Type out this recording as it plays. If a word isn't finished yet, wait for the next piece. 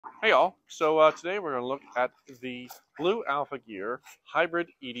Hey y'all, today we're going to look at the Blue Alpha Gear Hybrid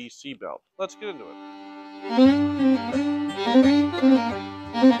EDC belt. Let's get into it.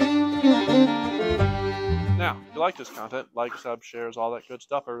 Now, if you like this content, like, sub, shares, all that good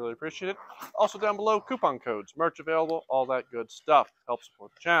stuff, I really appreciate it. Also down below, coupon codes, merch available, all that good stuff. Help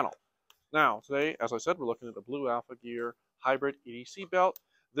support the channel. Now, today, as I said, we're looking at the Blue Alpha Gear Hybrid EDC belt.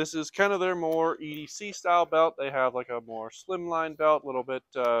 This is kind of their more EDC style belt. They have like a more slimline belt, a little bit,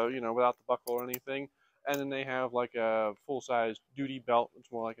 without the buckle or anything. And then they have like a full-size duty belt. It's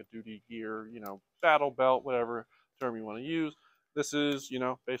more like a duty gear, battle belt, whatever term you want to use. This is,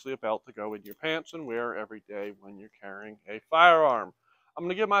 basically a belt to go in your pants and wear every day when you're carrying a firearm. I'm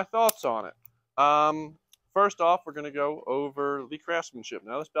going to give my thoughts on it. First off, we're going to go over the craftsmanship.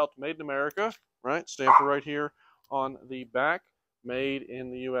 Now, this belt's made in America, right? Stamped right here on the back. Made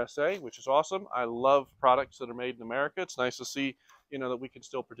in the USA, which is awesome. I love products that are made in America. It's nice to see, that we can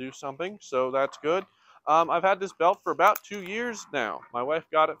still produce something, so that's good. I've had this belt for about 2 years now. My wife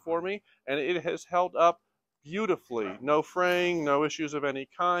got it for me, and it has held up beautifully. No fraying, no issues of any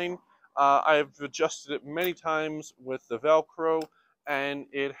kind. I've adjusted it many times with the Velcro, and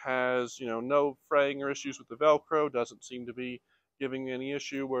it has, no fraying or issues with the Velcro. Doesn't seem to be giving any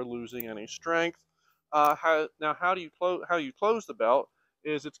issue or losing any strength. How you close the belt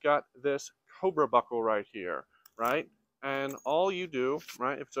is it's got this Cobra buckle right here, right? And all you do,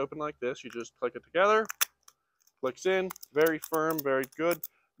 right, if it's open like this, you just click it together, clicks in, very firm, very good.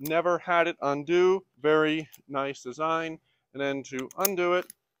 Never had it undo, very nice design. And then to undo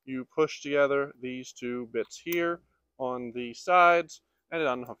it, you push together these two bits here on the sides, and it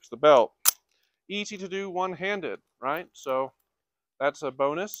unhooks the belt. Easy to do one-handed, right? So that's a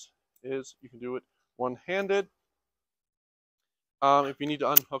bonus, is you can do it one-handed. If you need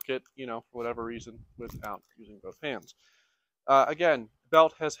to unhook it, for whatever reason, without using both hands. Again,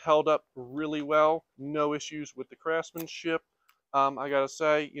 belt has held up really well. No issues with the craftsmanship. I gotta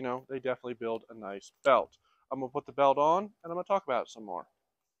say, they definitely build a nice belt. I'm gonna put the belt on, and I'm gonna talk about it some more.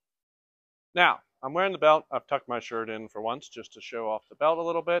 Now, I'm wearing the belt. I've tucked my shirt in for once, just to show off the belt a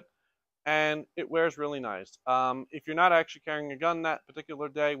little bit. And it wears really nice. If you're not actually carrying a gun that particular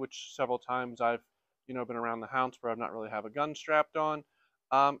day, which several times I've been around the house where I've not really have a gun strapped on,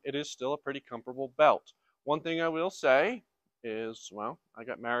 it is still a pretty comfortable belt. One thing I will say is, well, I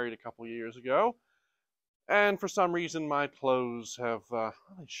got married a couple years ago, and for some reason my clothes have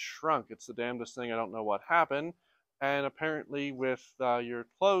really shrunk. It's the damnedest thing. I don't know what happened. And apparently with your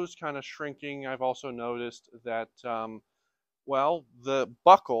clothes kind of shrinking, I've also noticed that, well, the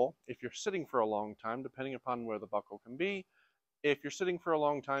buckle, if you're sitting for a long time, depending upon where the buckle can be, if you're sitting for a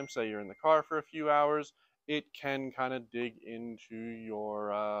long time, say you're in the car for a few hours, it can kind of dig into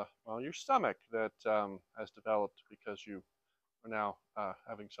your, your stomach that has developed because you are now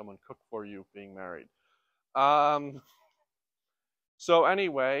having someone cook for you being married. So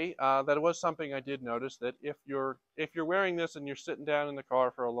anyway, that was something I did notice, that if you're wearing this and you're sitting down in the car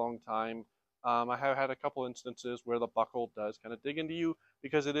for a long time, I have had a couple instances where the buckle does kind of dig into you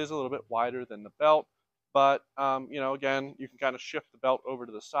because it is a little bit wider than the belt. But, again, you can kind of shift the belt over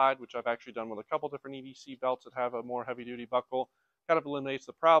to the side, which I've actually done with a couple different EDC belts that have a more heavy-duty buckle. Kind of eliminates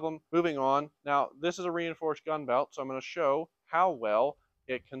the problem. Moving on. Now, this is a reinforced gun belt, so I'm going to show how well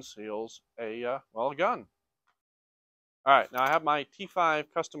it conceals a gun. All right, now I have my T5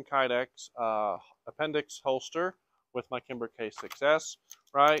 Custom Kydex appendix holster with my Kimber K6S,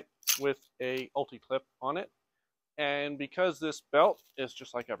 right, with a ulti-clip on it. And because this belt is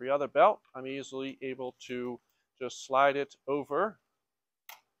just like every other belt, I'm easily able to just slide it over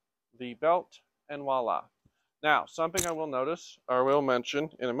the belt, and voila. Now, something I will notice, or will mention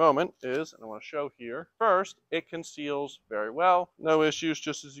in a moment is, and I want to show here, first, it conceals very well. No issues,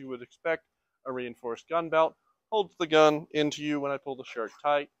 just as you would expect. A reinforced gun belt holds the gun into you when I pull the shirt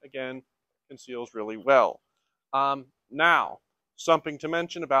tight. Again, conceals really well. Now, something to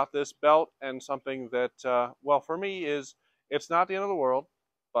mention about this belt, and something that, for me is, it's not the end of the world,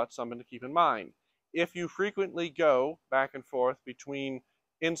 but something to keep in mind. If you frequently go back and forth between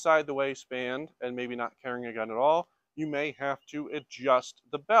inside the waistband and maybe not carrying a gun at all, you may have to adjust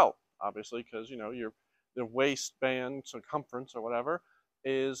the belt, obviously, because, the waistband circumference or whatever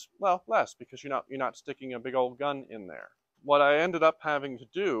is, less, because you're not sticking a big old gun in there. What I ended up having to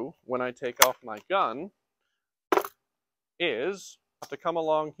do when I take off my gun is to come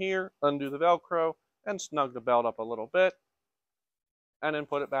along here, undo the Velcro, and snug the belt up a little bit, and then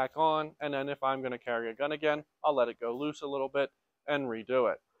put it back on. And then if I'm going to carry a gun again, I'll let it go loose a little bit and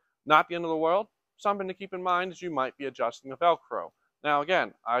redo it. Not the end of the world. Something to keep in mind is you might be adjusting the Velcro. Now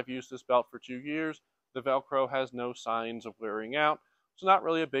again, I've used this belt for 2 years. The Velcro has no signs of wearing out, So not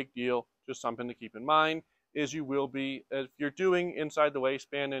really a big deal, just something to keep in mind is you will be, if you're doing inside the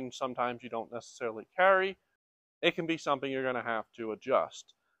waistband and sometimes you don't necessarily carry, it can be something you're going to have to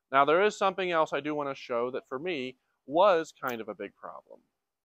adjust. Now there is something else I do want to show that for me was kind of a big problem.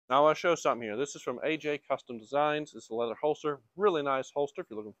 Now I'll show something here. This is from AJ Custom Designs. It's a leather holster, really nice holster if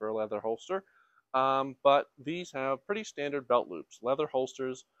you're looking for a leather holster. But these have pretty standard belt loops. Leather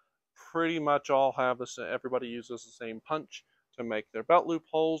holsters pretty much all have the same, everybody uses the same punch to make their belt loop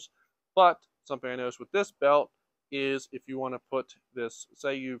holes. But something I noticed with this belt is if you want to put this,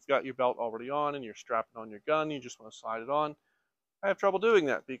 say you've got your belt already on and you're strapping on your gun, you just want to slide it on. I have trouble doing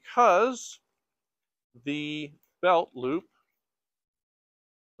that because the belt loop,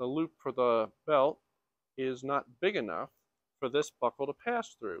 the loop for the belt is not big enough for this buckle to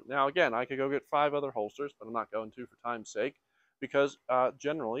pass through. Now again, I could go get 5 other holsters, but I'm not going to for time's sake, because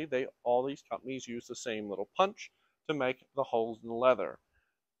generally all these companies use the same little punch to make the holes in the leather.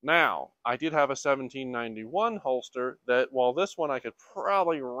 Now, I did have a 1791 holster that, while this one I could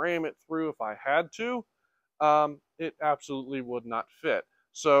probably ram it through if I had to, it absolutely would not fit.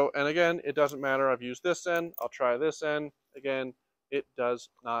 So, and again, it doesn't matter. I've used this end. I'll try this end. Again, it does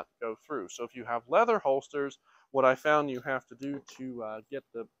not go through. So if you have leather holsters, what I found you have to do to get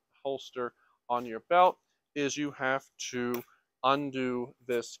the holster on your belt is you have to undo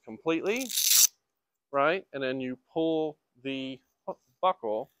this completely, right? And then you pull the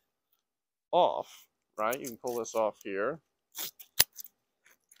buckle off, right? You can pull this off here.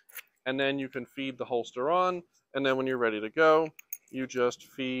 And then you can feed the holster on. And then when you're ready to go, you just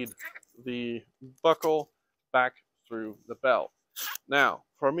feed the buckle back through the belt. Now,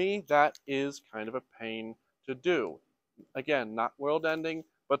 for me, that is kind of a pain to do. Again, not world-ending,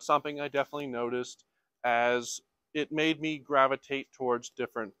 but something I definitely noticed as it made me gravitate towards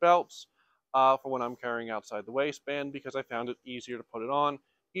different belts for when I'm carrying outside the waistband, because I found it easier to put it on,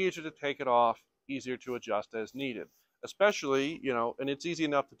 easier to take it off, easier to adjust as needed. Especially, you know, and it's easy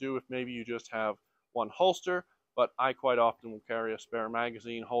enough to do if maybe you just have one holster, but I quite often will carry a spare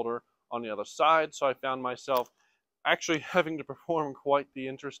magazine holder on the other side, so I found myself actually having to perform quite the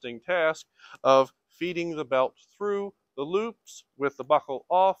interesting task of feeding the belt through the loops with the buckle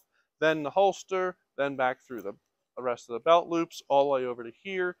off, then the holster, then back through the rest of the belt loops all the way over to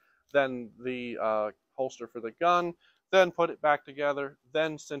here, then the holster for the gun, then put it back together,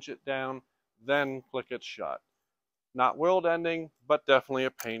 then cinch it down, then click it shut. Not world-ending, but definitely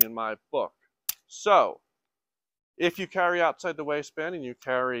a pain in my book. So, if you carry outside the waistband and you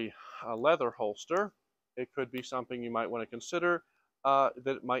carry a leather holster, it could be something you might want to consider that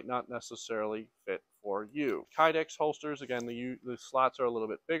it might not necessarily fit for you. Kydex holsters, again, the slots are a little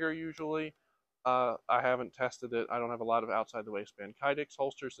bit bigger usually. I haven't tested it. I don't have a lot of outside the waistband Kydex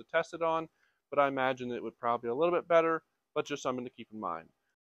holsters to test it on, but I imagine it would probably be a little bit better, but just something to keep in mind.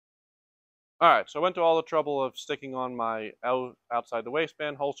 Alright, so I went to all the trouble of sticking on my outside the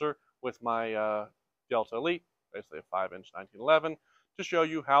waistband holster with my Delta Elite, basically a 5-inch 1911, to show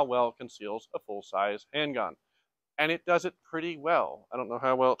you how well it conceals a full-size handgun. And it does it pretty well. I don't know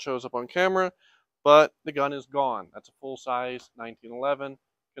how well it shows up on camera, but the gun is gone. That's a full-size 1911,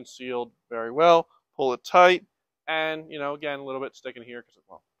 concealed very well. Pull it tight, and, you know, again, a little bit sticking here because,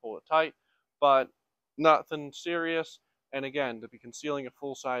 well, pull it tight, but nothing serious. And again, to be concealing a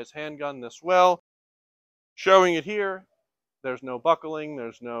full-size handgun this well, showing it here, there's no buckling,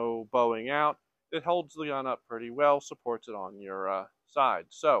 there's no bowing out. It holds the gun up pretty well, supports it on your side.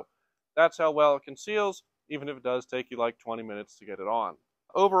 So that's how well it conceals, even if it does take you like 20 minutes to get it on.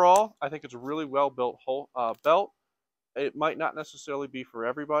 Overall, I think it's a really well-built belt. It might not necessarily be for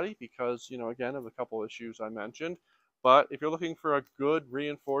everybody because, you know, again, of a couple issues I mentioned. But if you're looking for a good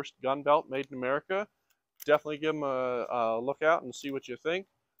reinforced gun belt made in America, definitely give them a look out and see what you think.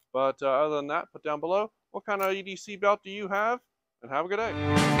 But other than that, put down below what kind of EDC belt do you have, and have a good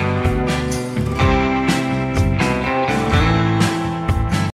day.